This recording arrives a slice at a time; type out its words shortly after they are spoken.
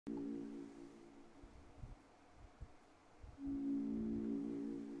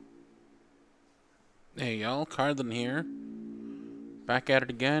Hey y'all, Cardlin here. Back at it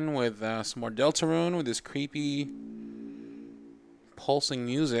again with some more Deltarune with this creepy pulsing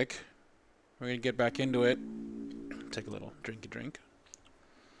music. We're gonna get back into it. Take a little drinky drink.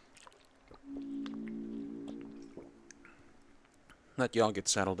 Let y'all get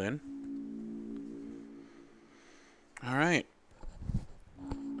settled in. Alright.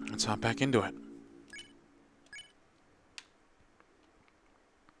 Let's hop back into it.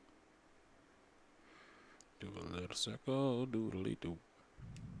 Do a little circle, doodly doo.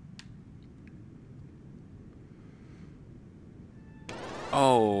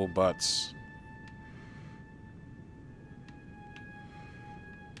 Oh, butts.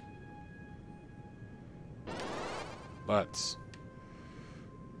 Butts.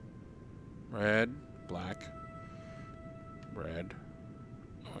 Red, black, red.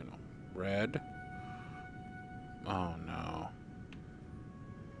 Oh no. Red. Oh no.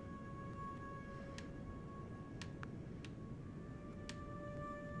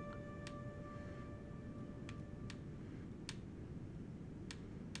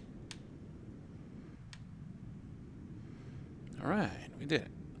 Alright, we did it.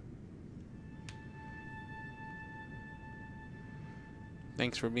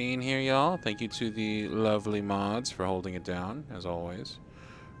 Thanks for being here, y'all. Thank you to the lovely mods for holding it down, as always.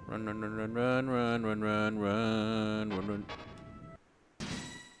 Run, run, run, run, run, run, run, run, run, run, run.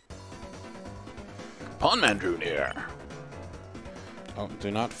 Pawnman Drew here. Oh, do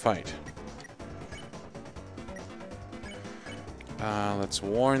not fight. Let's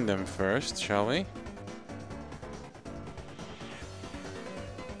warn them first, shall we?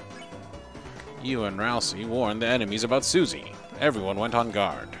 You and Rousey warned the enemies about Susie. Everyone went on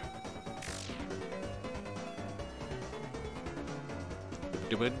guard.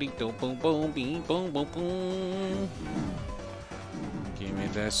 Give me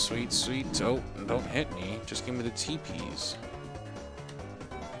that sweet, sweet... Oh, don't hit me. Just give me the TPs.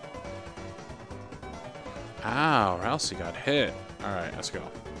 Ow, Rousey got hit. Alright, let's go.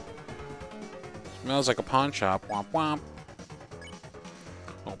 Smells like a pawn shop. Womp womp.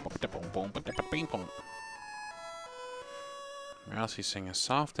 Rousey sang a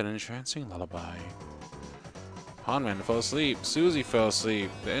soft and entrancing lullaby. Pawnman fell asleep. Susie fell asleep.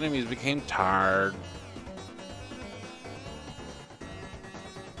 The enemies became tired.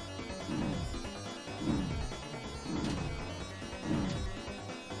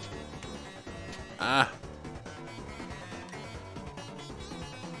 Ah.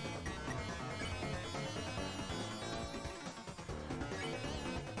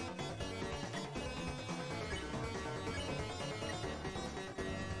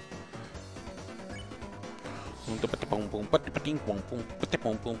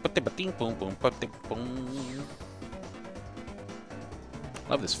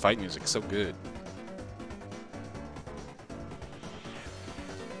 Love this fight music, so good.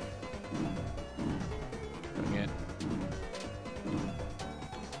 Bring it.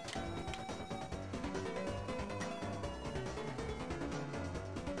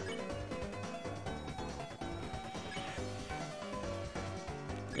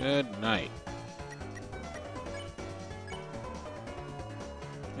 Good night.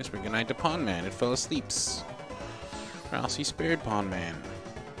 Whisper goodnight to Pawnman. It fell asleep. Rousey spared Pawnman.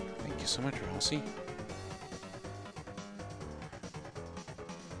 Thank you so much, Rousey.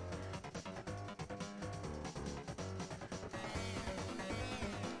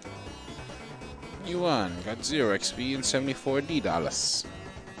 You won. Got 0 XP and 74 D dollars.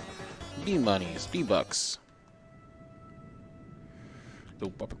 D monies, D bucks.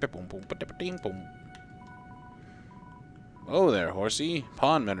 Whoa there, horsey.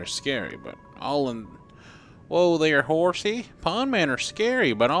 Pawnmen are scary, but all in... Whoa there, horsey. Pawnmen are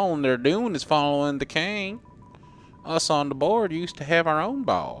scary, but all they're doing is following the king. Us on the board used to have our own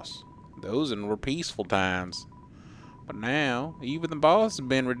boss. Those were peaceful times. But now, even the boss has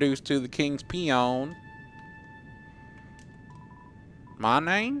been reduced to the king's peon. My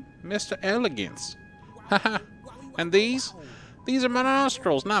name? Mr. Elegance. Haha. And these? These are my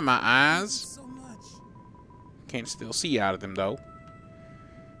nostrils, not my eyes. Can't still see out of them, though.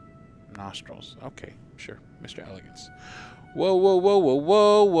 Nostrils. Okay, sure. Mr. Elegance. Whoa, whoa, whoa, whoa,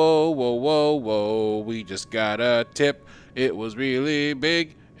 whoa, whoa, whoa, whoa, whoa. We just got a tip. It was really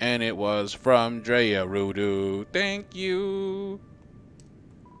big, and it was from Drea Rudu. Thank you.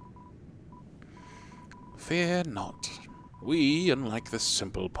 Fear not. We, unlike the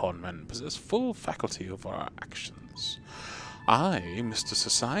simple pawnmen, possess full faculty of our actions. I, Mr.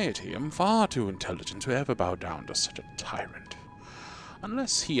 Society, am far too intelligent to ever bow down to such a tyrant.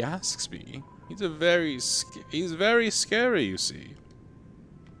 Unless he asks me. He's very scary, you see.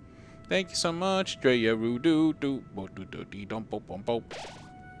 Thank you so much.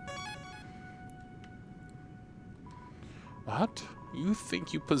 What? You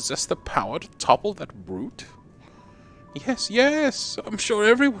think you possess the power to topple that brute? Yes, yes. I'm sure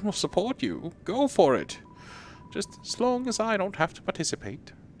everyone will support you. Go for it. Just as long as I don't have to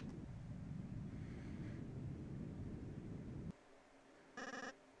participate.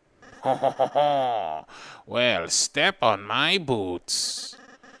 Ho ho ho ho! Well, step on my boots.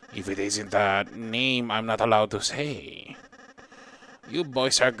 If it isn't a name I'm not allowed to say. You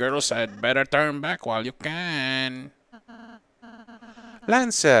boys or girls had better turn back while you can.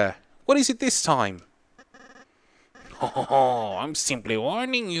 Lancer, what is it this time? Ho ho ho! I'm simply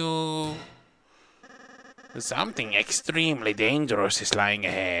warning you. Something extremely dangerous is lying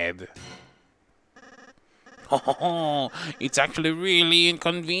ahead. Oh, it's actually really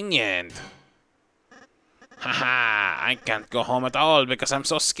inconvenient. Haha, I can't go home at all because I'm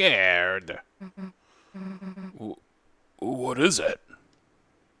so scared. What is it?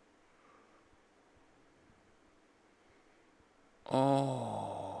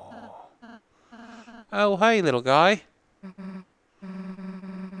 Oh. Oh, hey, little guy.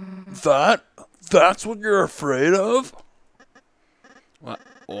 That's what you're afraid of?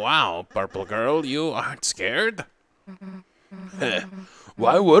 Wow, purple girl, you aren't scared?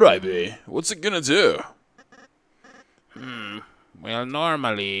 Why would I be? What's it gonna do? Well,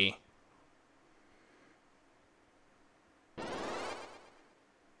 normally...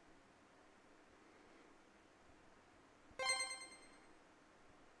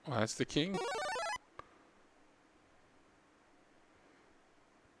 Oh, that's the king?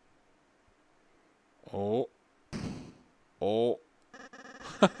 Oh. Oh.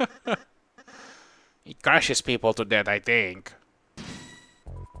 He crushes people to death, I think.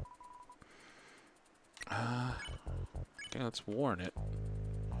 Okay, let's warn it.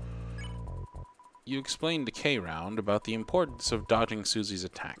 You explained to K-Round about the importance of dodging Susie's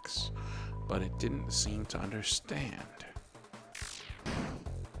attacks, but it didn't seem to understand.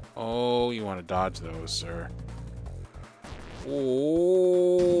 Oh, you want to dodge those, sir. Oh,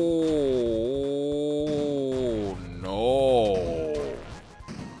 no.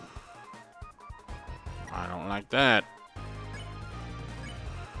 I don't like that.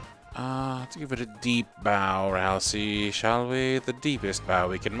 Let's give it a deep bow, Rousey, shall we? The deepest bow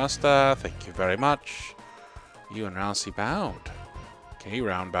we can muster. Thank you very much. You and Rousey bowed.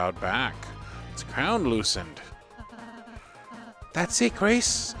 K-Round bowed back. Its crown loosened. That's it,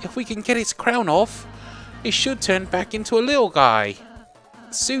 Grace. If we can get its crown off, it should turn back into a little guy.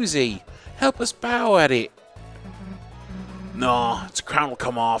 Susie, help us bow at it. No, its crown will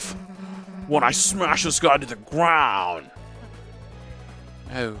come off when I smash this guy to the ground.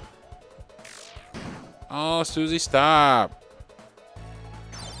 Oh. Oh, Susie, stop.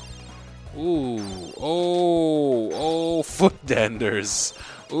 Ooh. Oh, foot denders.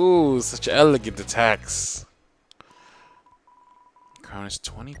 Ooh, such elegant attacks. Crown is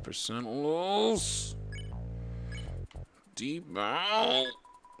 20% loose. Deep bow.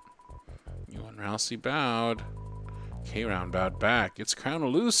 You and Rousey bowed. K-Round bowed back. Its crown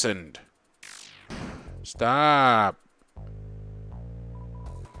loosened. Stop.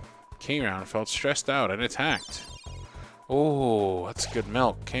 K-Round felt stressed out and attacked. Oh, that's good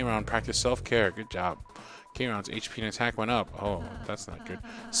milk. K-Round practiced self-care. Good job. K-Round's HP and attack went up. Oh, that's not good.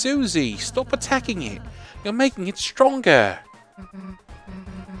 Susie, stop attacking it. You're making it stronger.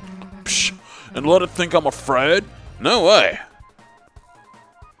 Psh, and let it think I'm afraid? No way.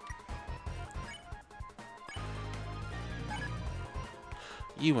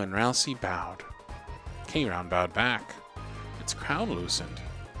 You and Rousey bowed. K-Round bowed back. Its crown loosened.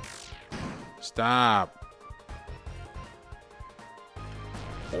 Stop.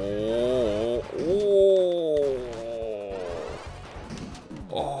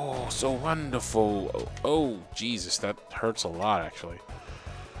 Oh, so wonderful. Oh, Jesus, that hurts a lot, actually.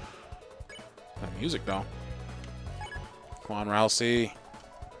 That music, though. Come on, Rousey.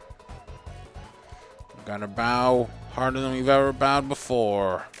 I'm gonna bow harder than we've ever bowed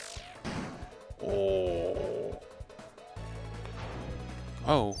before. Oh.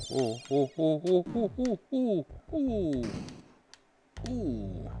 Oh,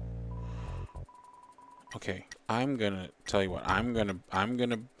 ooh. Okay, I'm gonna tell you what. I'm gonna bow. I'm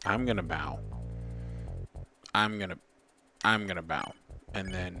gonna bow,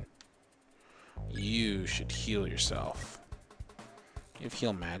 and then you should heal yourself. You have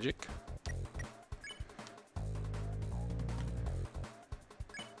heal magic.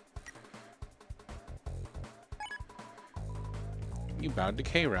 You bowed to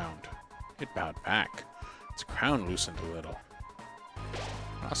K-Round. It bowed back. Its crown loosened a little.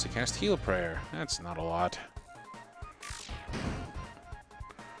 also cast Heal Prayer. That's not a lot.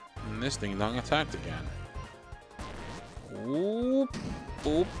 And this ding dong attacked again. Whoop,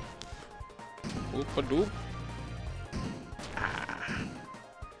 boop, whoop a doop.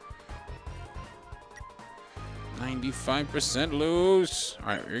 95% lose.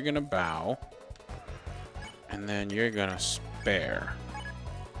 Alright, you're gonna bow. And then you're gonna spare.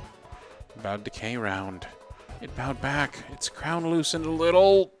 Bowed decay round. It bowed back. Its crown loosened a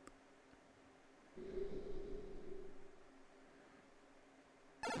little.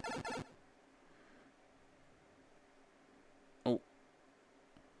 Oh.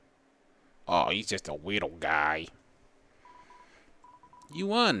 Oh, he's just a weirdo guy. You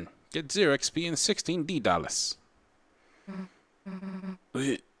won. Get 0 XP and 16 D-dollars.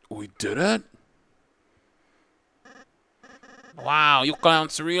 We did it? Wow, you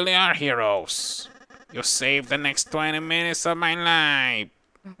clowns really are heroes. You saved the next 20 minutes of my life.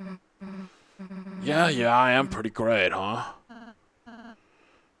 Yeah, I am pretty great, huh?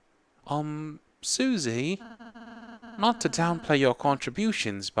 Susie, not to downplay your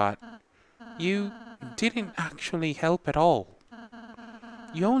contributions, but you didn't actually help at all.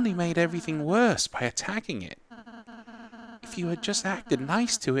 You only made everything worse by attacking it. If you had just acted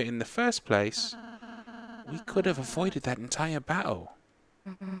nice to it in the first place, we could have avoided that entire battle.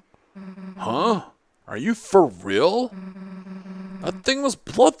 Huh? Are you for real? That thing was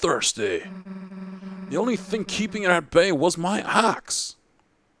bloodthirsty. The only thing keeping it at bay was my axe.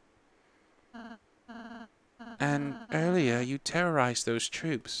 And earlier you terrorized those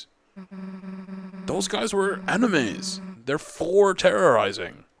troops. Those guys were enemies. They're for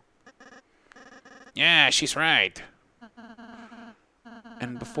terrorizing. Yeah, she's right.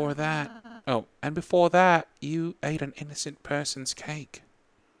 And before that, you ate an innocent person's cake.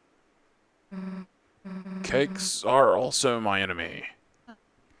 Cakes are also my enemy.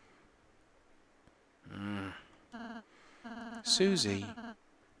 Susie,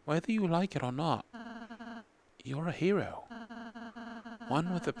 whether you like it or not, you're a hero.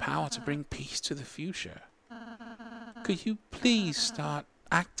 One with the power to bring peace to the future. Could you please start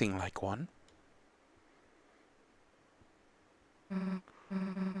acting like one?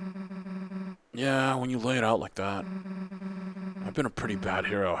 Yeah, when you lay it out like that. I've been a pretty bad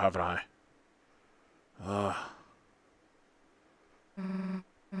hero, haven't I?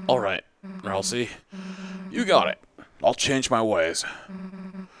 Alright, Ralsei. You got it. I'll change my ways.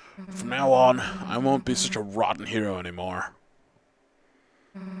 From now on, I won't be such a rotten hero anymore.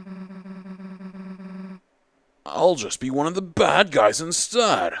 I'll just be one of the bad guys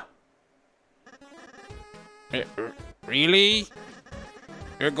instead. Really?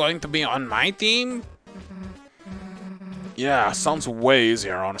 You're going to be on my team? Yeah, sounds way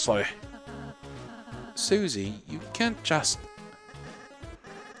easier, honestly. Susie, you can't just...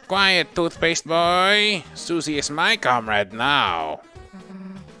 Quiet, toothpaste boy. Susie is my comrade now.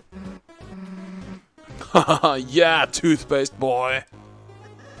 Haha, yeah, toothpaste boy.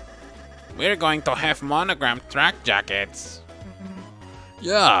 We're going to have monogrammed track jackets.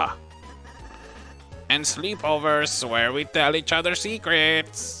 Yeah. And sleepovers where we tell each other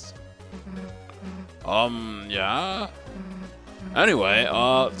secrets. Yeah.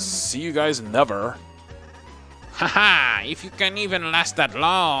 Anyway, see you guys never. Haha, if you can even last that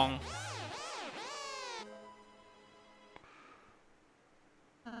long.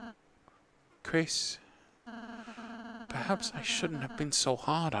 Chris, perhaps I shouldn't have been so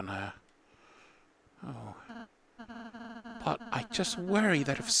hard on her. Oh. But I just worry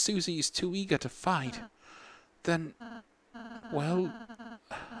that if Susie is too eager to fight, then, well,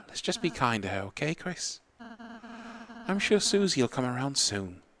 let's just be kind to her, okay, Chris? I'm sure Susie'll come around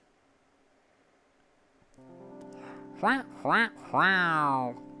soon. Ooh,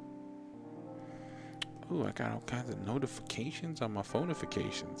 I got all kinds of notifications on my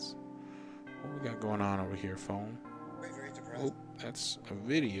phoneifications. What we got going on over here, phone? Oh, that's a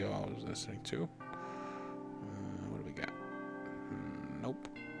video I was listening to. What do we got? Nope.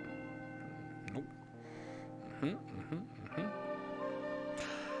 Nope.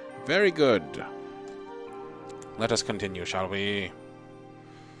 Very good. Let us continue, shall we?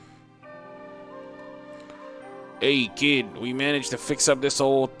 Hey, kid, we managed to fix up this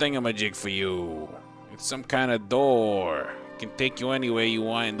old thingamajig for you. It's some kind of door. It can take you anywhere you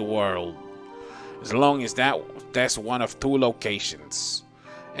want in the world. As long as that's one of 2 locations.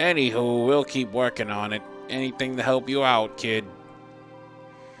 Anywho, we'll keep working on it. Anything to help you out, kid.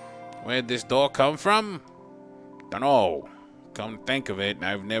 Where'd this door come from? Dunno. Come to think of it,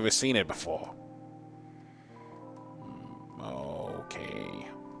 I've never seen it before. Okay.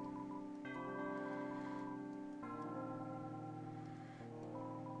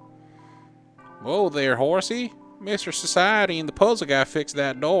 Whoa there, horsey. Mr. Society and the puzzle guy fixed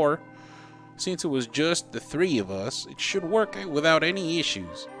that door. Since it was just the three of us, it should work out without any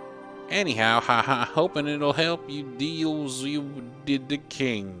issues. Anyhow, haha, hoping it'll help you deals you did the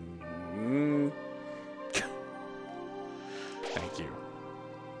king. Thank you.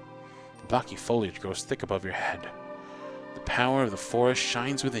 The blocky foliage grows thick above your head. The power of the forest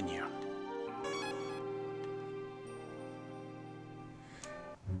shines within you.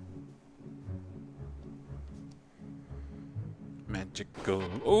 Magical.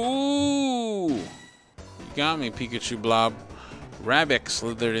 Ooh! You got me, Pikachu Blob. Rabbik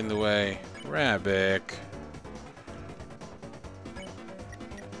slithered in the way. Rabbik.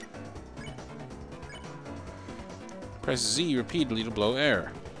 Press Z repeatedly to blow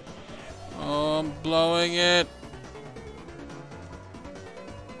air. Oh, I'm blowing it.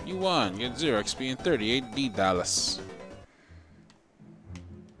 You won. Get 0 XP and 38 D-dollars.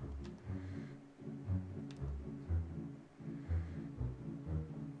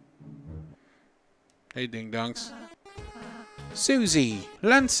 Hey, ding-dongs. Susie!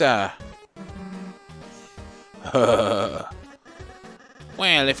 Lancer! Well,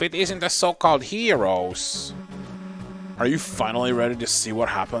 if it isn't the so-called heroes. Are you finally ready to see what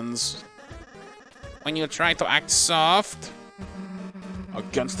happens? When you try to act soft?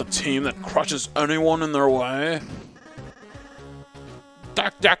 Against the team that crushes anyone in their way?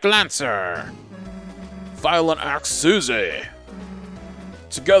 Duck Lancer! Violent Axe Susie!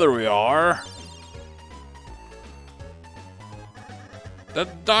 Together we are... the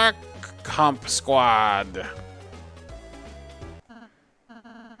Dark Comp Squad.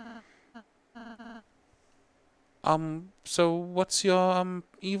 So what's your,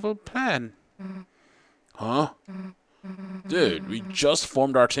 evil plan? Huh? Dude, we just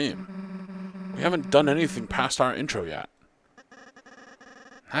formed our team. We haven't done anything past our intro yet.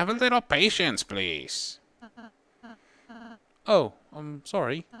 Have a little patience, please. Oh, I'm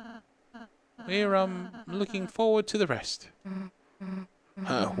sorry. We're, looking forward to the rest.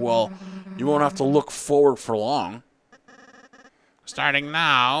 Well, you won't have to look forward for long. Starting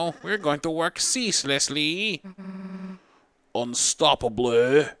now, we're going to work ceaselessly.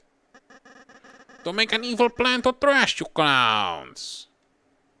 Unstoppably. To make an evil plan to thrash you clowns.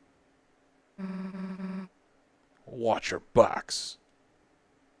 Watch your backs.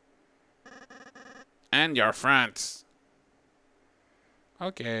 And your fronts.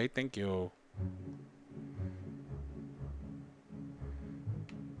 Okay, thank you.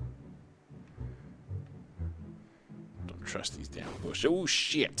 Don't trust these damn bushes. Oh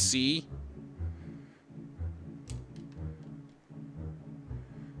shit, see?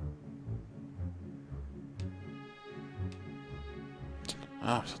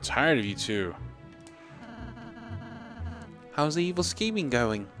 Oh, I'm so tired of you two. How's the evil scheming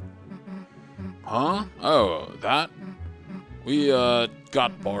going? Huh? Oh, that? We,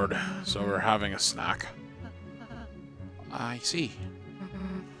 got bored, so we're having a snack. I see.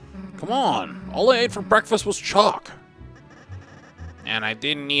 Come on! All I ate for breakfast was chalk. And I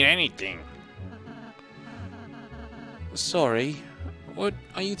didn't eat anything. Sorry. What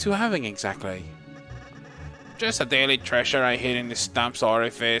are you two having exactly? Just a daily treasure I hid in the stump's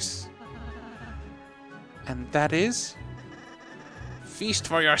orifice. And that is? Feast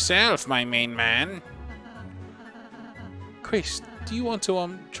for yourself, my main man. Chris, do you want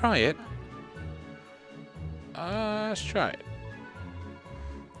to, try it? Let's try it.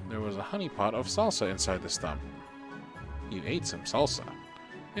 There was a honeypot of salsa inside the stump. You ate some salsa.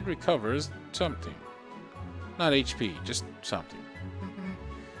 It recovers something. Not HP, just something.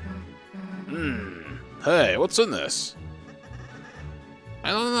 Hey, what's in this?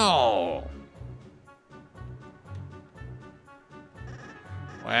 I don't know.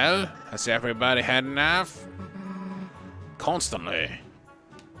 Well, has everybody had enough? Constantly.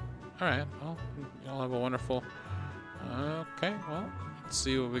 Alright, well, y'all have a wonderful... Okay, well, let's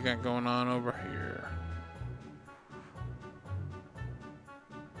see what we got going on over here.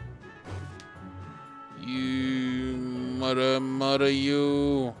 You... mother,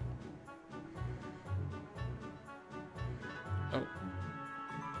 you... Oh.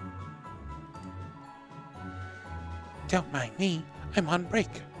 Don't mind me. I'm on break.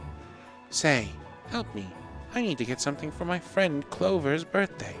 Say, help me. I need to get something for my friend Clover's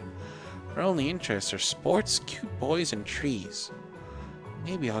birthday. Her only interests are sports, cute boys, and trees.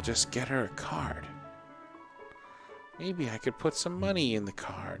 Maybe I'll just get her a card. Maybe I could put some money in the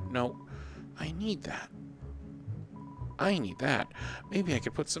card. No, I need that. I need that. Maybe I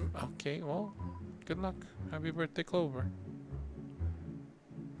could put some... Okay, well, good luck. Happy birthday, Clover.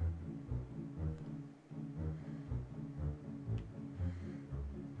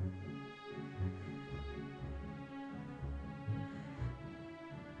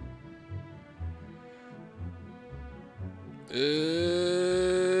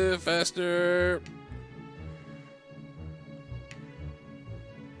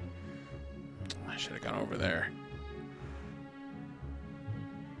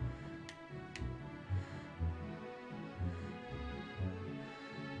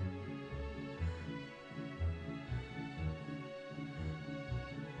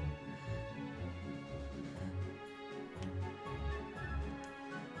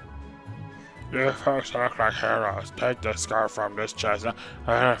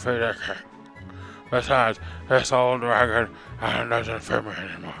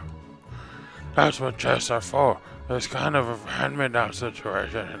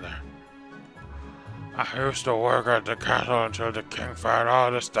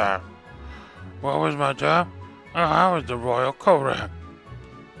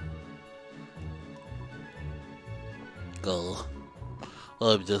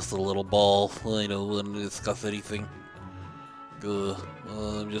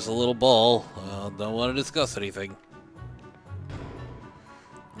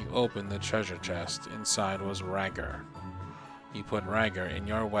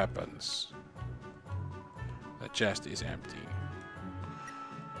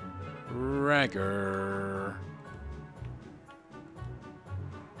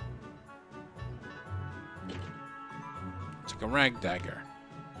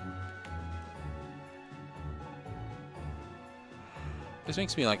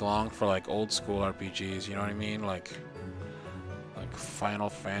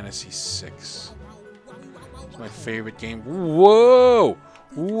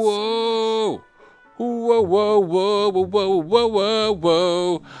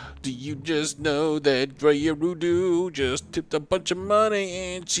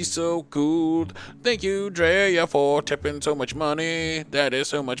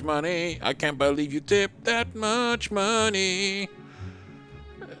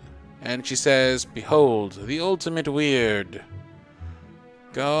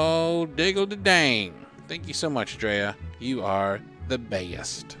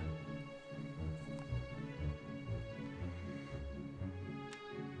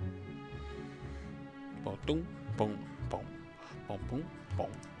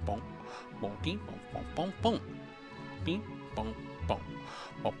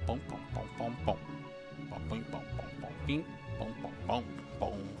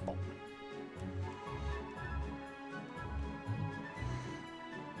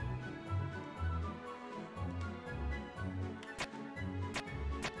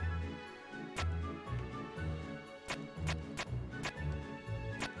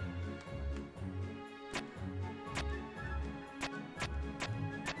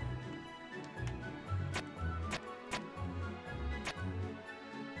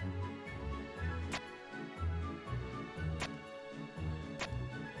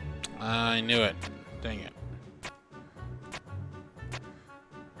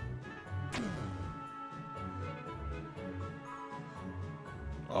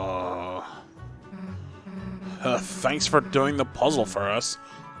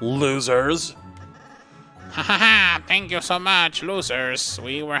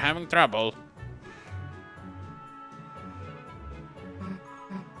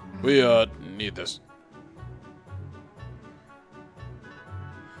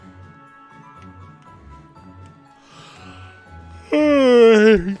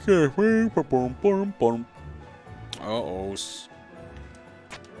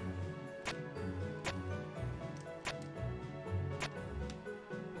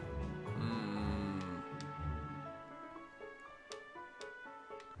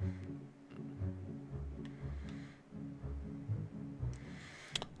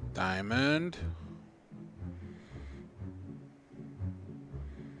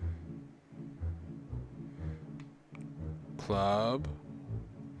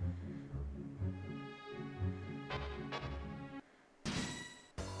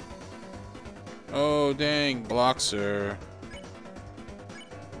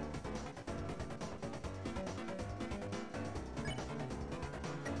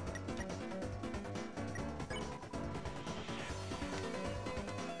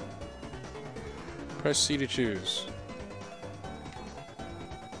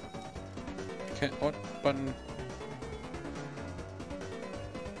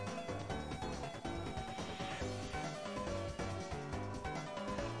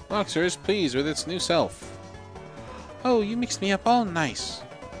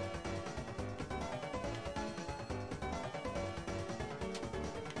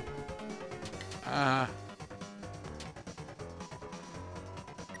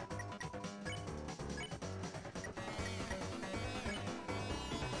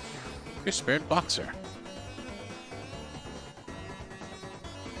 Your spirit boxer.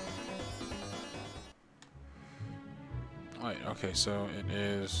 Wait, okay, so it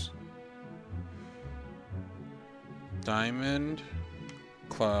is Diamond,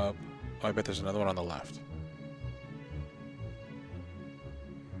 Club. Oh, I bet there's another one on the left.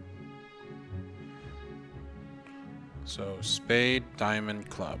 So, Spade, Diamond,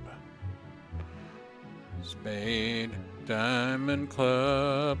 Club. Spade, Diamond,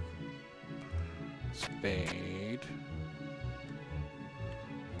 Club. Spade,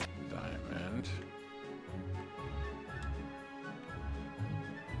 Diamond.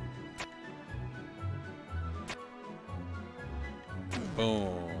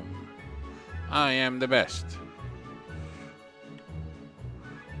 Boom. I am the best.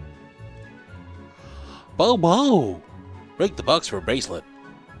 Bobo! Break the box for a bracelet.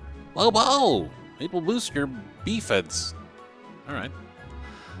 Bobo! It will boost your B-feds. Alright.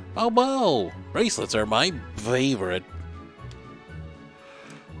 Bobo! Bracelets are my favorite.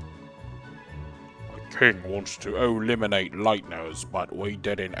 The king wants to eliminate Lightnose, but we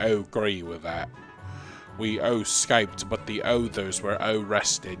didn't agree with that. We escaped, but the others were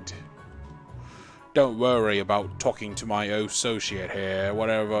arrested. Don't worry about talking to my associate here.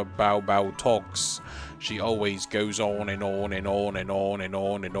 Whatever Bao Bao talks, she always goes on and on and on and on and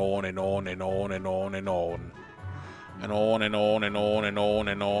on and on and on and on and on and on. And on and on and on and on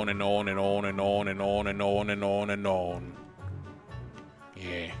and on and on and on and on and on and on and on and on.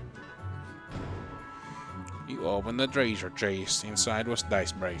 Yeah. You open the treasure chest. Inside was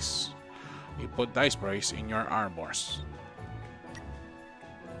dice brace. You put dice brace in your armors.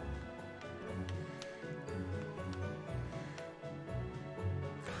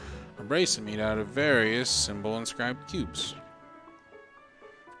 A brace is made out of various symbol inscribed cubes.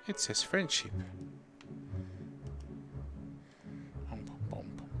 It says friendship. Bump, bump,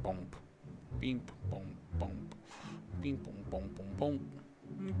 bump. Beep, bump, bump. Beep, bump, bump, bump, bump.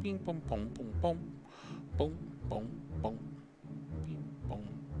 Beep, bump, bump, bump, bump. Bump, bump, bump. Beep, bump,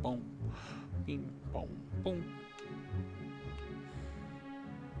 bump. Beep, bump, bump.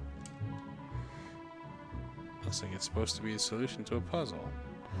 Looks like it's supposed to be a solution to a puzzle,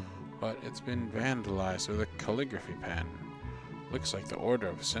 but it's been vandalized with a calligraphy pen. Looks like the order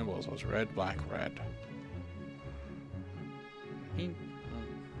of symbols was red, black, red.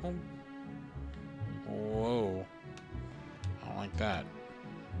 Whoa. I don't like that.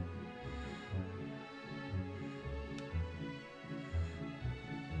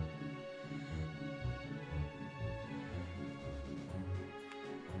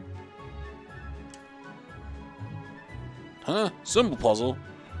 Huh? Symbol puzzle?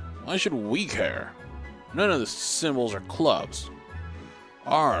 Why should we care? None of the symbols are clubs.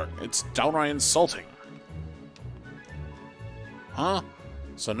 It's downright insulting. Huh?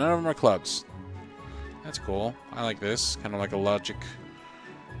 So none of them are clubs. That's cool. I like this. Kind of like a logic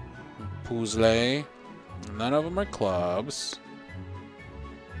puzzle. None of them are clubs.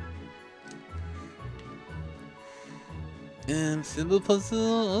 Symbol puzzle.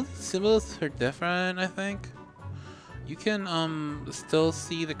 All the symbols are different, I think. You can still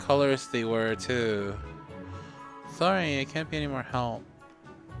see the colors they were too. Sorry, I can't be any more help.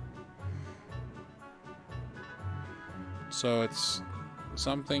 So it's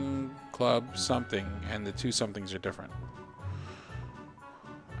something, club, something, and the two somethings are different.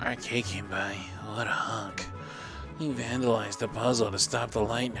 Arcade came by. What a hunk. He vandalized the puzzle to stop the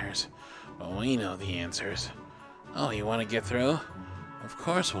Lightners. But we know the answers. Oh, you want to get through? Of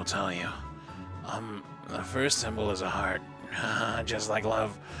course we'll tell you. The first symbol is a heart. Just like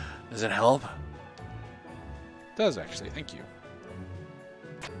love. Does it help? It does, actually. Thank you.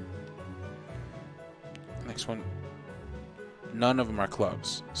 Next one. None of them are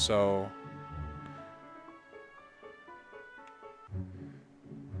clubs, so...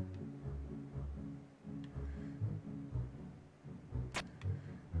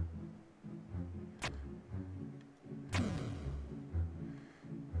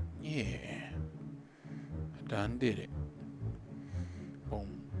 Yeah. I done did it. Boom,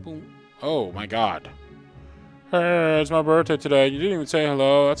 boom. Oh, my God. Hey, it's my birthday today. You didn't even say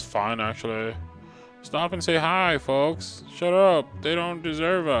hello. That's fine, actually. Stop and say hi, folks. Shut up. They don't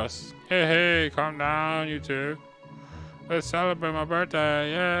deserve us. Hey, calm down, you two. Let's celebrate my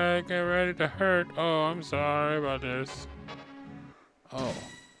birthday. Yeah, get ready to hurt. Oh, I'm sorry about this. Oh,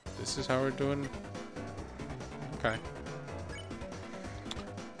 this is how we're doing? Okay.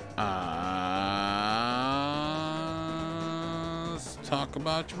 Let's talk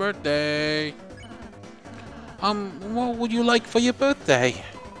about your birthday. What would you like for your birthday?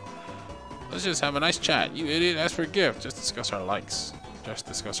 Let's just have a nice chat. You idiot, ask for a gift. Just discuss our likes. Just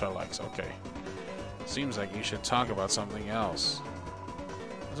discuss our likes. Okay. Seems like you should talk about something else.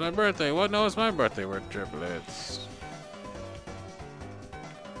 It's my birthday. What? No, it's my birthday. We're triplets.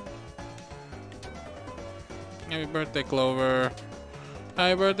 Happy birthday, Clover.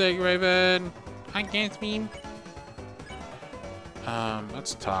 Happy birthday, Raven. Hi, Jasmine.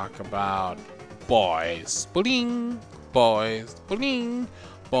 Let's talk about boys. Bling. Boys. Bling.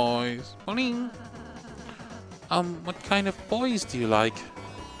 Boys. Bling. What kind of boys do you like?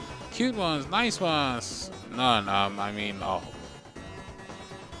 Cute ones, nice ones. None, I mean, oh.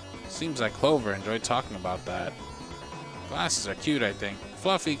 Seems like Clover enjoyed talking about that. Glasses are cute, I think.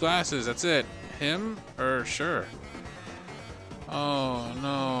 Fluffy glasses, that's it. Him? Sure. Oh,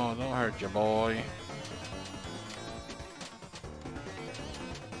 no, don't hurt your boy.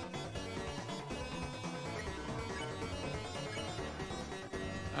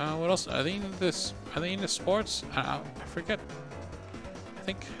 What else? Are they into this? Are they into sports? I forget. I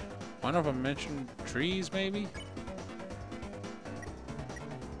think one of them mentioned trees, maybe?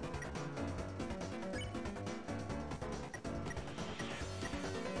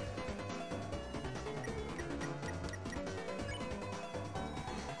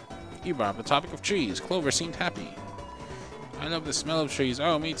 You brought up the topic of trees. Clover seemed happy. I love the smell of trees.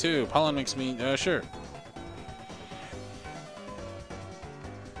 Oh, me too. Pollen makes me, sure.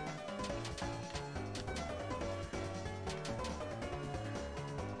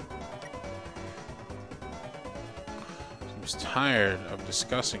 Seems tired of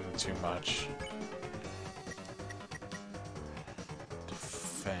discussing too much.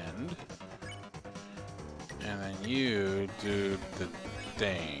 Defend. And then you do the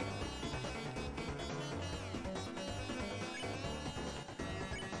thing.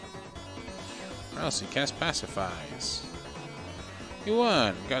 Or else he cast pacifies. You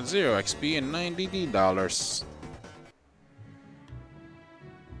won. Got 0 XP and $90.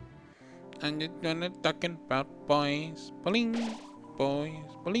 And you're gonna talking about boys, bling, boys,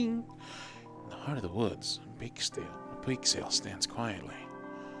 bling. In the heart of the woods, a bake sale stands quietly.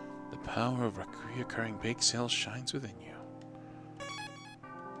 The power of recurring bake sales shines within you.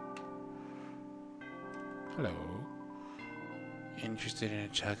 Hello. Interested in a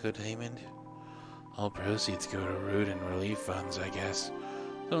chocolate diamond? All proceeds go to root and relief funds, I guess.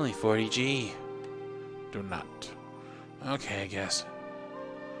 It's only 40G. Do not. Okay, I guess.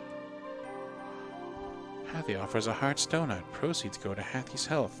 Hathy offers a heart's donut. Proceeds go to Hathy's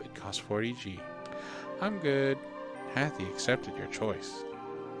health. It costs 40G. I'm good. Hathy accepted your choice.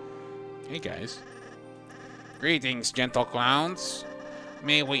 Hey, guys. Greetings, gentle clowns.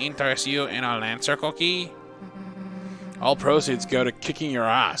 May we interest you in a Lancer cookie? All proceeds go to kicking your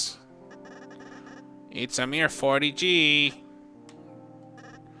ass. It's a mere 40G.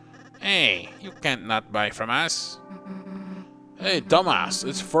 Hey, you can't not buy from us. Hey, dumbass,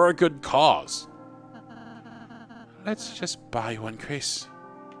 it's for a good cause. Let's just buy one, Chris.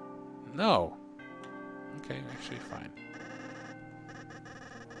 No. Okay, actually fine.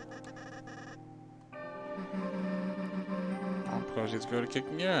 All proceeds go to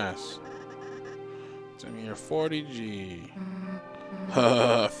kicking your ass. It's a mere 40G.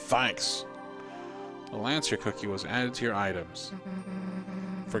 Thanks. The Lancer cookie was added to your items.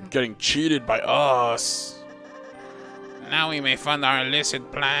 For getting cheated by us. Now we may fund our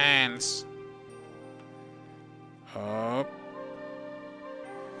illicit plans. The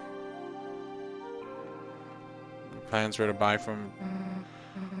plans were to buy from...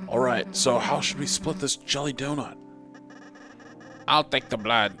 Alright, so how should we split this jelly donut? I'll take the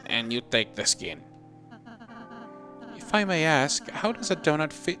blood, and you take the skin. If I may ask, how does a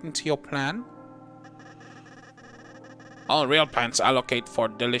donut fit into your plan? All real plans allocate for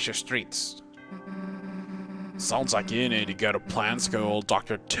delicious treats. Sounds like you need to go to plan school,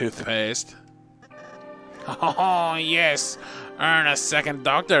 Dr. Toothpaste. Oh, yes. Earn a second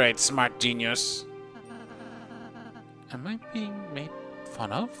doctorate, smart genius. Am I being made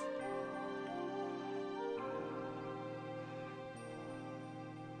fun of?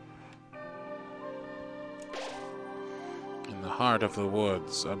 In the heart of the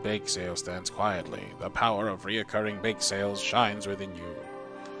woods, a bake sale stands quietly. The power of reoccurring bake sales shines within you.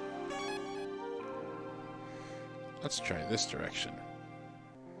 Let's try this direction.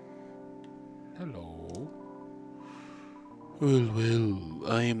 Hello.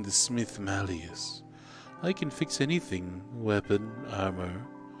 Well, I am the Smith Malleus. I can fix anything. Weapon, armor.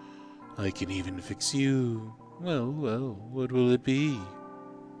 I can even fix you. Well, what will it be?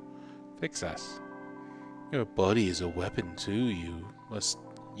 Fix us. Your body is a weapon too.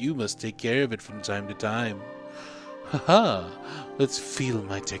 You must take care of it from time to time. Haha! Let's feel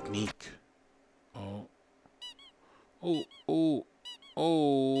my technique. Oh.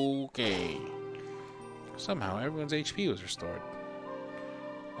 Okay. Somehow everyone's HP was restored.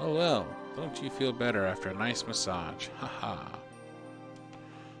 Oh well, don't you feel better after a nice massage? Haha. Do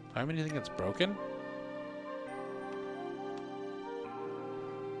I have anything that's broken?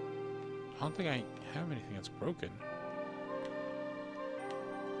 I don't think I have anything that's broken.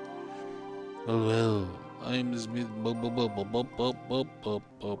 Oh well, I'm Smith.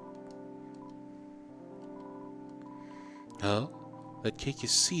 Huh? That cake is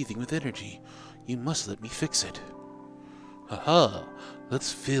seething with energy. You must let me fix it. Haha,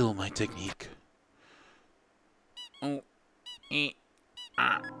 let's feel my technique. Oh,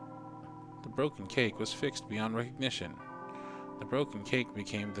 ah. The broken cake was fixed beyond recognition. The broken cake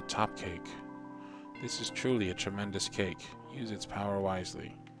became the top cake. This is truly a tremendous cake. Use its power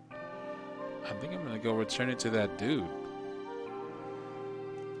wisely. I think I'm gonna go return it to that dude.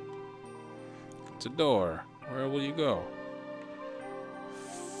 It's a door. Where will you go?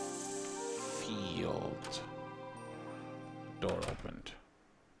 Field. Door opened.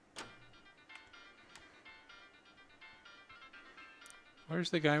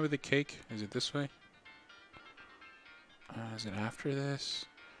 Where's the guy with the cake? Is it this way? Is it after this?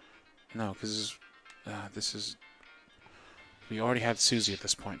 No, because this is... We already had Susie at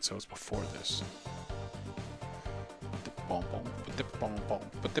this point, so it's before this.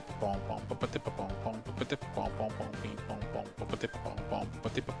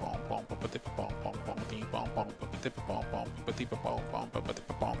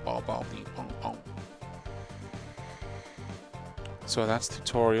 So that's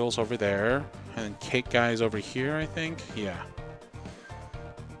tutorials over there, and then cake guys over here, I think. Yeah.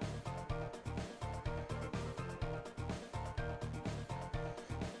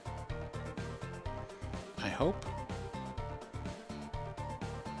 I hope.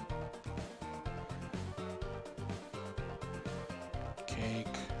 Cake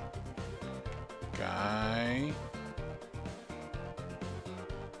guy.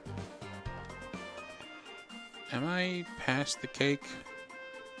 Am I past the cake?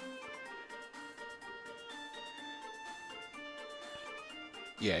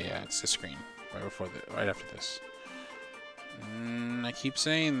 Yeah, it's the screen right before right after this. I keep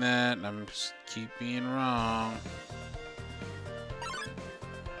saying that, and I'm just keep being wrong.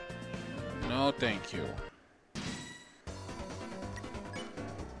 No, thank you.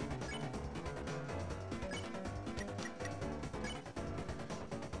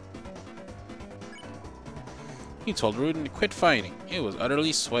 He told Rudin to quit fighting. It was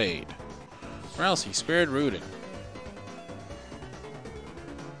utterly swayed. Or else he spared Rudin.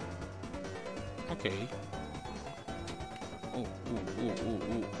 Okay. Ooh.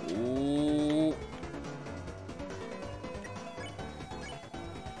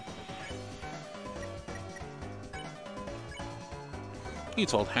 He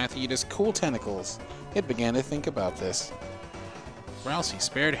told Hathi to eat his cool tentacles. It began to think about this. Rousey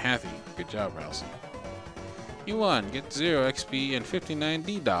spared Hathi. Good job, Rousey. You won. Get 0 XP and 59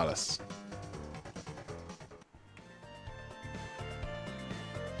 D dollars.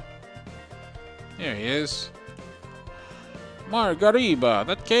 There he is. Margariba,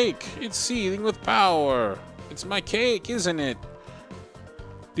 that cake. It's seething with power. It's my cake, isn't it?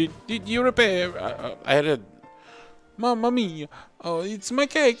 Did you repair? I had a... Mamma mia. Oh, it's my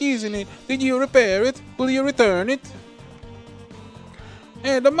cake, isn't it? Did you repair it? Will you return it?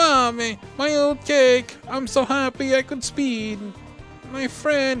 And mommy, my old cake. I'm so happy I could speed. My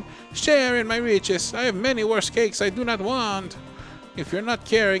friend, sharing my riches. I have many worse cakes I do not want. If you're not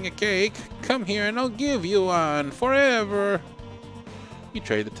carrying a cake, come here and I'll give you one forever. You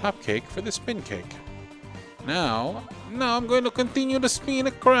trade the top cake for the spin cake. Now I'm going to continue to spin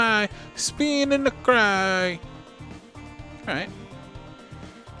and cry. Spin and cry. Alright.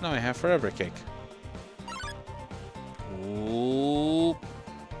 Now I have forever cake. Ooh.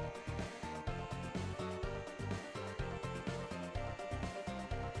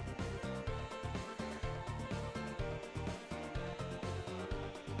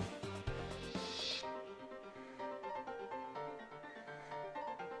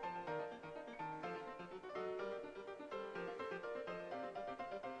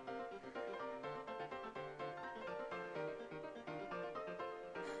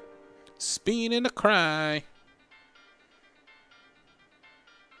 Spin and a cry.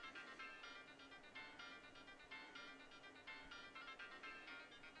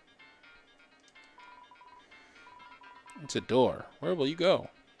 It's a door. Where will you go?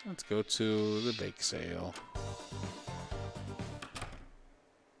 Let's go to the bake sale.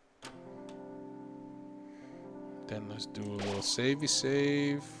 Then let's do a little savey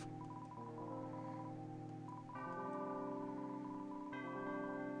save.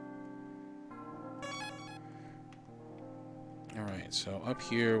 Alright, so up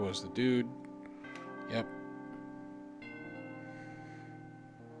here was the dude. Yep.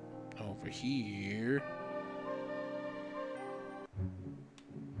 Over here.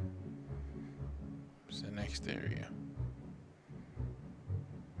 Is the next area.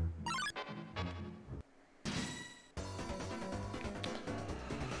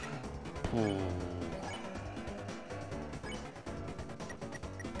 Ooh.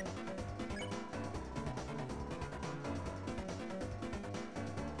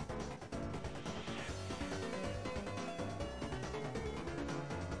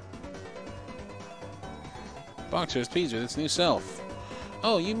 Boxer is pleased with its new self.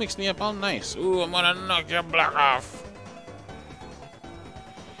 Oh, you mixed me up all nice. Ooh, I'm gonna knock your block off.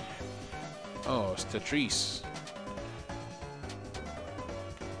 Oh, it's Tetris.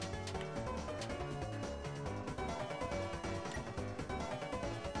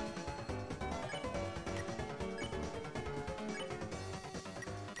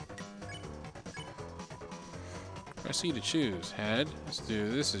 Press E to choose. Head. Let's do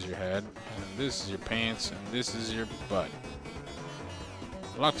this is your head, and this is your pants, and this is your butt.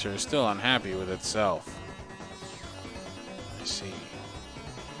 Luxor is still unhappy with itself. I see.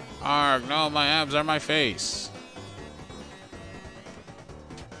 Arg, no, my abs are my face.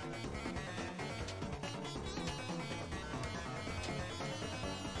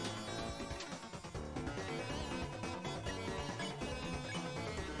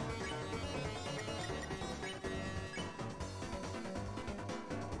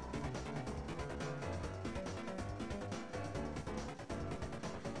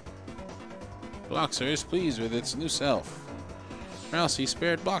 Boxer is pleased with its new self. Mousy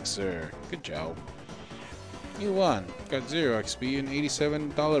spared Boxer. Good job. You won. Got 0 XP and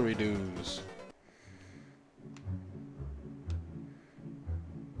 $87 reduce.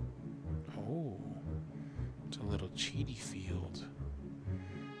 Oh. It's a little cheaty field.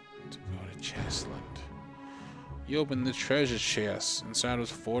 To go to Chestland. You open the treasure chest. Inside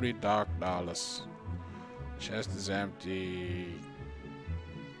was $40 dark dollars. Chest is empty.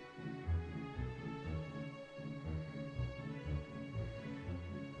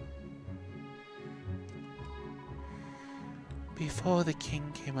 Before the king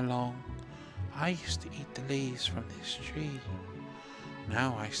came along, I used to eat the leaves from this tree.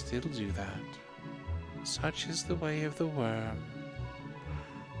 Now I still do that. Such is the way of the worm.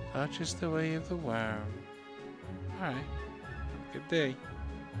 Such is the way of the worm. Alright. Good day.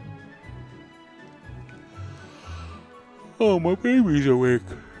 Oh, my baby's awake.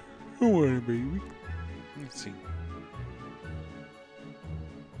 I want a baby. Let's see.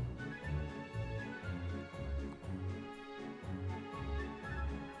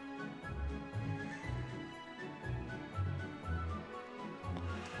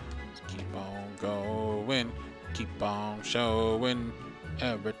 Keep on going, keep on showing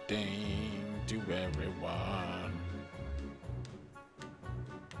everything to everyone.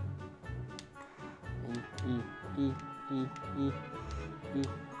 Ooh, ooh, ooh, ooh, ooh,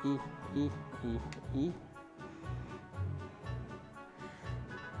 ooh, ooh, ooh, ooh.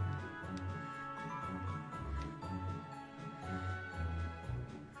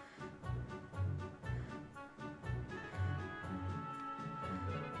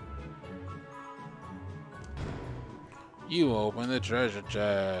 You open the treasure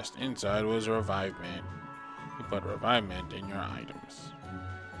chest. Inside was revivement. You put revivement in your items.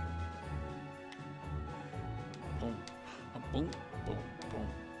 Boom, boom, boom, boom,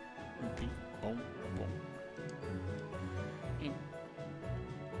 boom, boom, boom.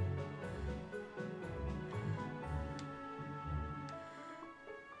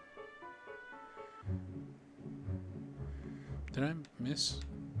 Did I miss?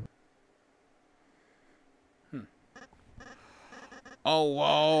 Oh,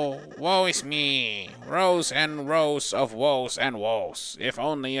 woe, woe is me. Rows and rows of woes and woes. If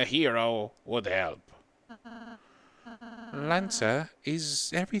only a hero would help. Lancer,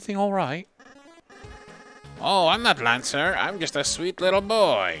 is everything alright? Oh, I'm not Lancer. I'm just a sweet little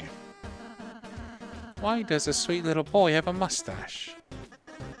boy. Why does a sweet little boy have a mustache?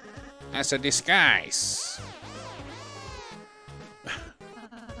 As a disguise.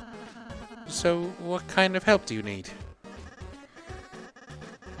 So, what kind of help do you need?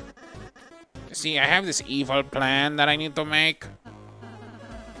 See, I have this evil plan that I need to make.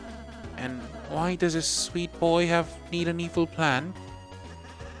 And why does a sweet boy need an evil plan?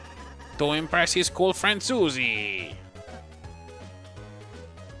 To impress his cool friend Susie.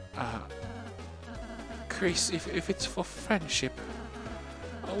 Chris, if it's for friendship,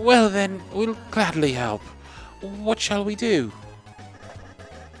 well then, we'll gladly help. What shall we do?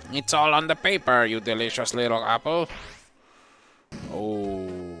 It's all on the paper, you delicious little apple.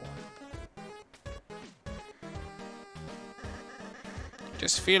 Oh.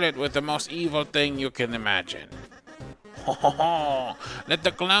 Just fill it with the most evil thing you can imagine. Ho ho ho! Let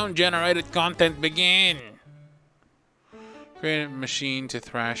the clown-generated content begin! Create a machine to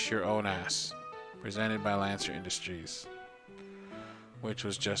thrash your own ass. Presented by Lancer Industries. Which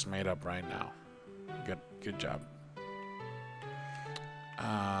was just made up right now. Good job.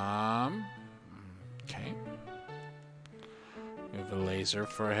 Okay. We have a laser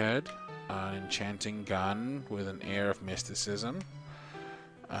for a head. An enchanting gun with an air of mysticism.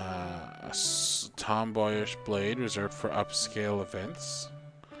 A tomboyish blade reserved for upscale events.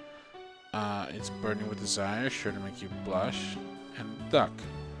 It's burning with desire, sure to make you blush. And duck.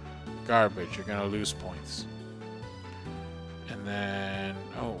 Garbage, you're gonna lose points. And then,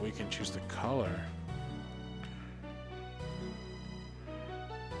 oh, we can choose the color.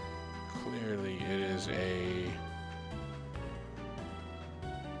 Clearly it is a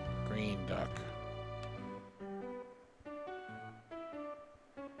green duck.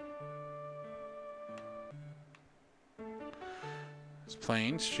 It's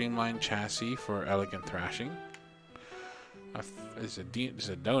plain, streamlined chassis for elegant thrashing. It's a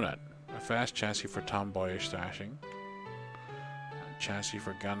donut. A fast chassis for tomboyish thrashing. A chassis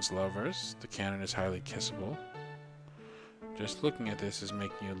for guns lovers. The cannon is highly kissable. Just looking at this is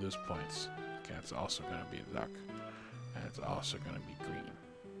making you lose points. Okay, it's also going to be a duck. And it's also going to be green.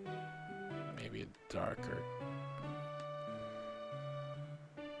 Maybe a darker.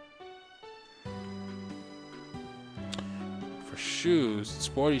 For shoes,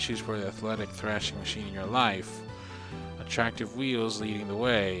 sporty shoes for the athletic thrashing machine in your life. Attractive wheels leading the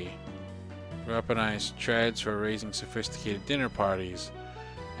way. Weaponized treads for raising sophisticated dinner parties.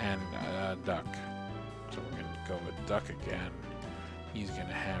 And a duck. So we're going to go with duck again. He's going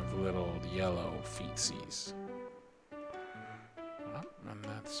to have little yellow feetsies. And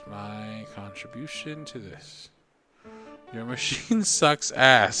that's my contribution to this. Your machine sucks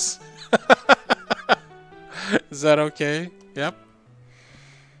ass. Is that okay? Yep.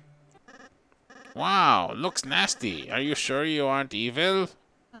 Wow, looks nasty. Are you sure you aren't evil?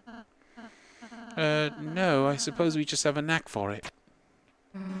 No, I suppose we just have a knack for it.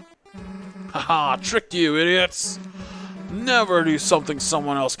 Haha, tricked you, idiots! Never do something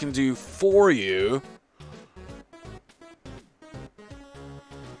someone else can do for you.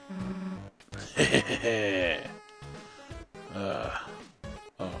 Oh.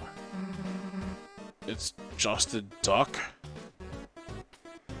 It's just a duck?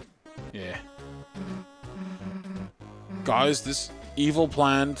 Yeah. Guys, this evil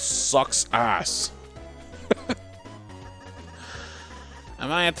plan sucks ass.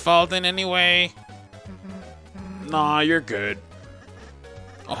 Am I at fault in any way? Nah, you're good.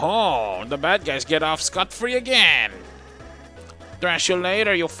 Oh, the bad guys get off scot-free again. Thrash you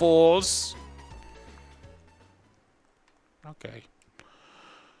later, you fools. Okay.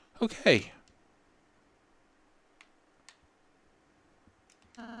 Okay.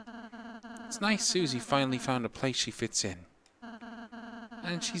 It's nice Susie finally found a place she fits in.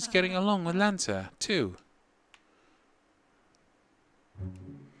 And she's getting along with Lancer, too.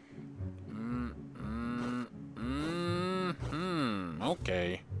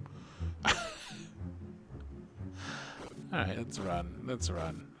 Okay. Alright, let's run. Let's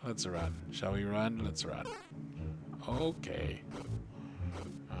run. Let's run. Shall we run? Let's run. Okay.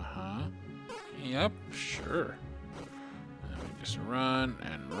 Uh-huh. Yep, sure. And we just run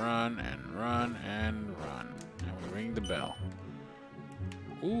and run and run and run. And we ring the bell.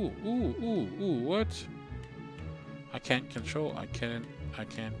 Ooh, ooh, ooh, ooh, what? I can't control. I can't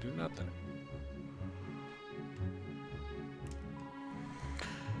do nothing.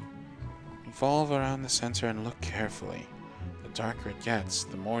 Revolve around the sensor and look carefully. The darker it gets,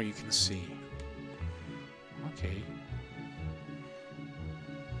 the more you can see. Okay.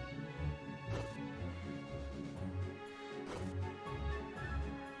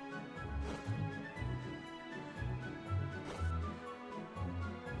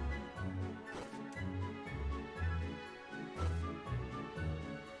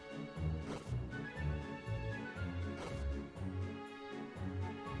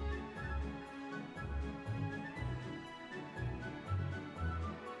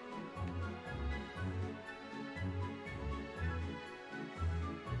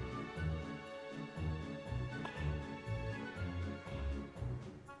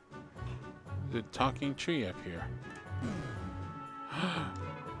 The talking tree up here.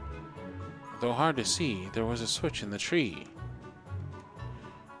 Though hard to see, there was a switch in the tree.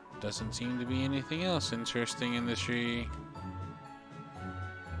 Doesn't seem to be anything else interesting in the tree.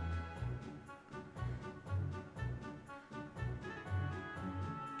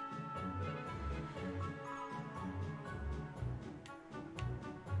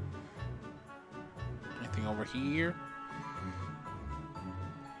 over here.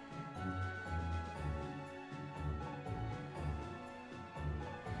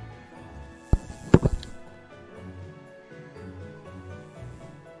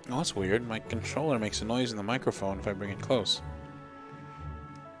 Oh, that's weird. My controller makes a noise in the microphone if I bring it close.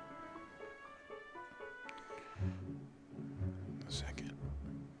 A second.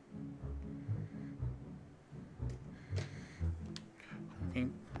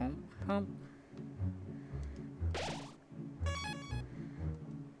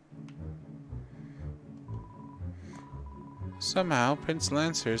 Somehow, Prince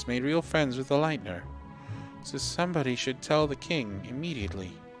Lancer's made real friends with the Lightner. So somebody should tell the king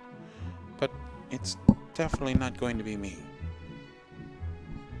immediately. But it's definitely not going to be me.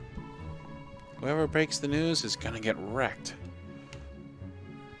 Whoever breaks the news is gonna get wrecked.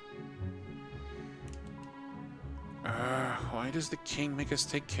 Why does the king make us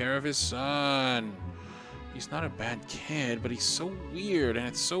take care of his son? He's not a bad kid, but he's so weird and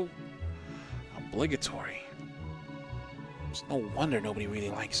it's so obligatory. It's no wonder nobody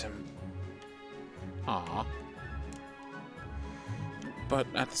really likes him. Aww. But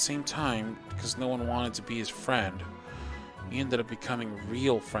at the same time, because no one wanted to be his friend, he ended up becoming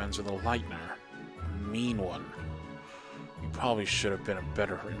real friends with a Lightner. A mean one. He probably should have been a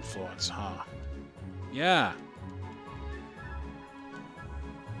better influence, huh? Yeah.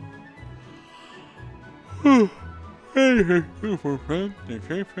 The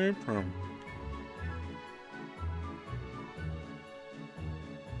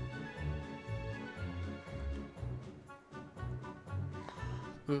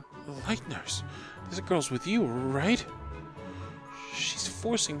Lightners. This girl's with you, right? She's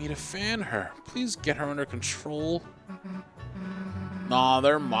forcing me to fan her. Please get her under control. Nah,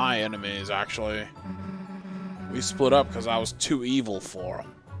 they're my enemies, actually. We split up because I was too evil for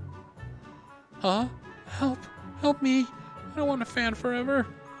them. Huh? Help! Help me! I don't want to fan forever.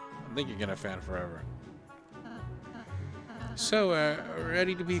 I think you're gonna fan forever. So,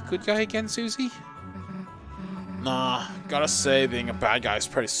 ready to be a good guy again, Susie? Nah, gotta say, being a bad guy is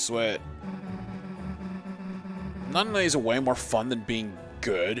pretty sweet. None of these are way more fun than being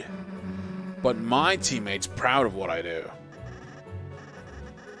good. But my teammate's proud of what I do.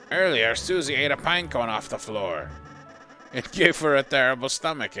 Earlier, Susie ate a pine cone off the floor. It gave her a terrible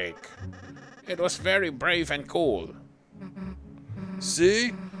stomachache. It was very brave and cool.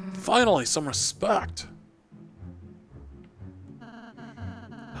 See? Finally, some respect.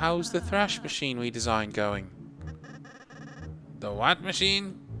 How's the thrash machine we designed going? The what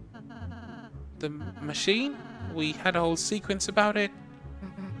machine? The machine? We had a whole sequence about it.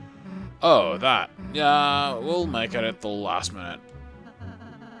 Oh, that. Yeah, we'll make it at the last minute.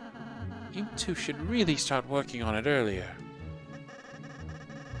 You two should really start working on it earlier.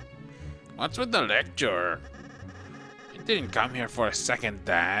 What's with the lecture? You didn't come here for a second,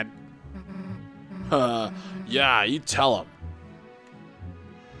 Dad. Yeah, you tell him.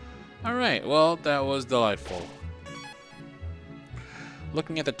 Alright, well, that was delightful.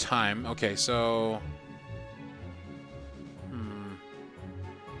 Looking at the time, okay, so...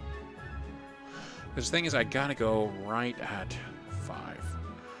 The thing is, I gotta go right at 5.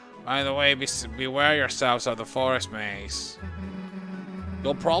 By the way, beware yourselves of the forest maze.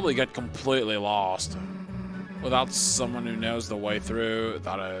 You'll probably get completely lost. Without someone who knows the way through,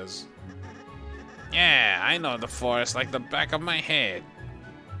 that is. Yeah, I know the forest like the back of my head.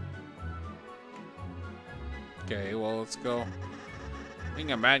 Okay, well, let's go.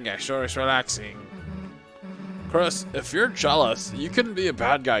 Being a bad guy sure is relaxing. Chris, if you're jealous, you can be a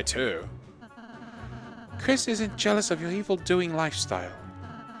bad guy too. Chris isn't jealous of your evil-doing lifestyle.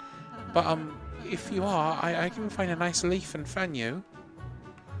 But, if you are, I can find a nice leaf and fan you.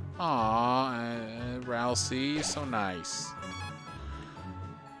 Aww, Rousey, so nice.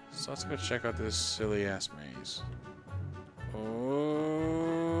 So let's go check out this silly-ass maze.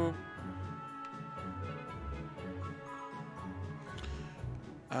 Oh.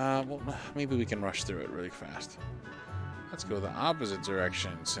 Well, maybe we can rush through it really fast. Let's go the opposite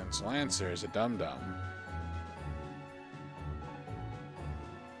direction, since Lancer is a dum-dum.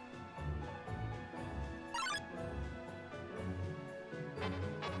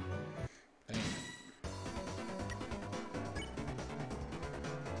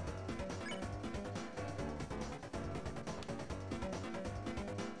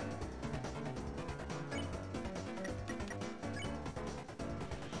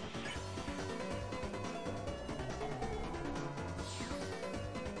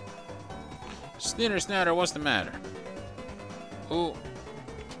 Snitter Snatter, what's the matter? Ooh.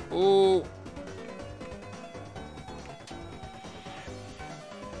 Ooh.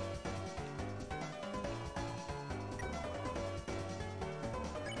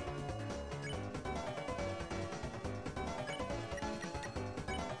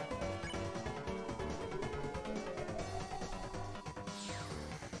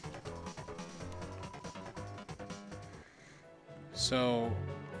 So,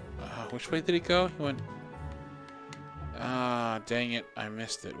 which way did he go? He went... Ah, dang it. I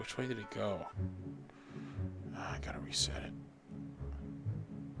missed it. Which way did he go? I gotta reset it.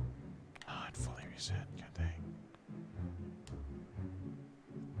 Ah, it fully reset. God dang.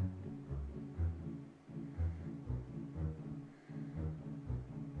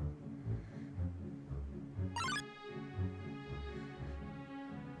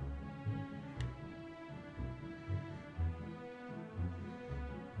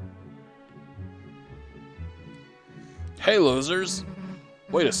 Hey, losers!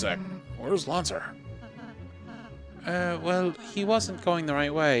 Wait a sec. Where's Lancer? Well, he wasn't going the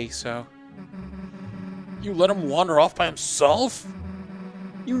right way, so... You let him wander off by himself?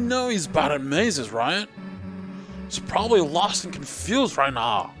 You know he's bad at mazes, right? He's probably lost and confused right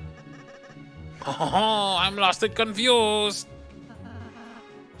now. Oh, I'm lost and confused!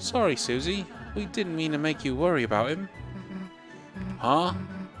 Sorry, Susie. We didn't mean to make you worry about him. Huh?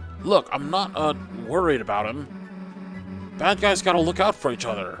 Look, I'm not, worried about him. Bad guys gotta look out for each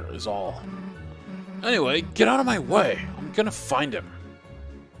other, is all. Anyway, get out of my way. I'm gonna find him.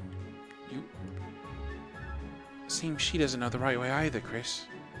 You... Seems she doesn't know the right way either, Chris.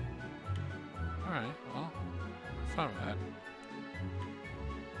 Alright, well, fine with that.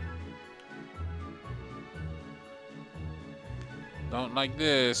 Don't like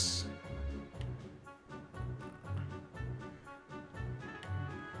this.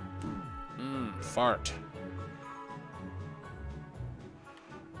 Fart.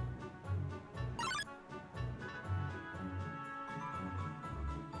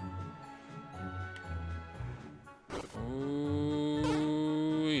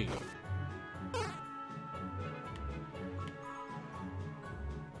 Ooh-wee.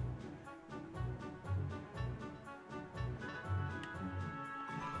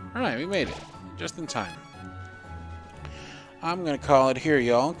 Alright, we made it. Just in time. I'm gonna call it here,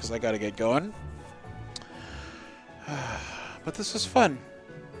 y'all, because I gotta get going. But this was fun.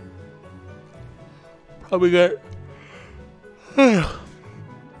 Probably got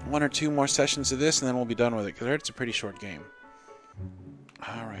 1 or 2 more sessions of this, and then we'll be done with it, because it's a pretty short game.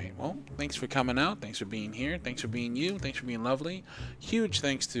 Alright, well, thanks for coming out. Thanks for being here. Thanks for being you. Thanks for being lovely. Huge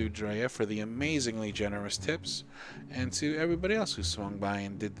thanks to Drea for the amazingly generous tips, and to everybody else who swung by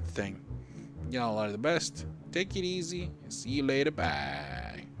and did the thing. Y'all are the best. Take it easy. See you later. Bye.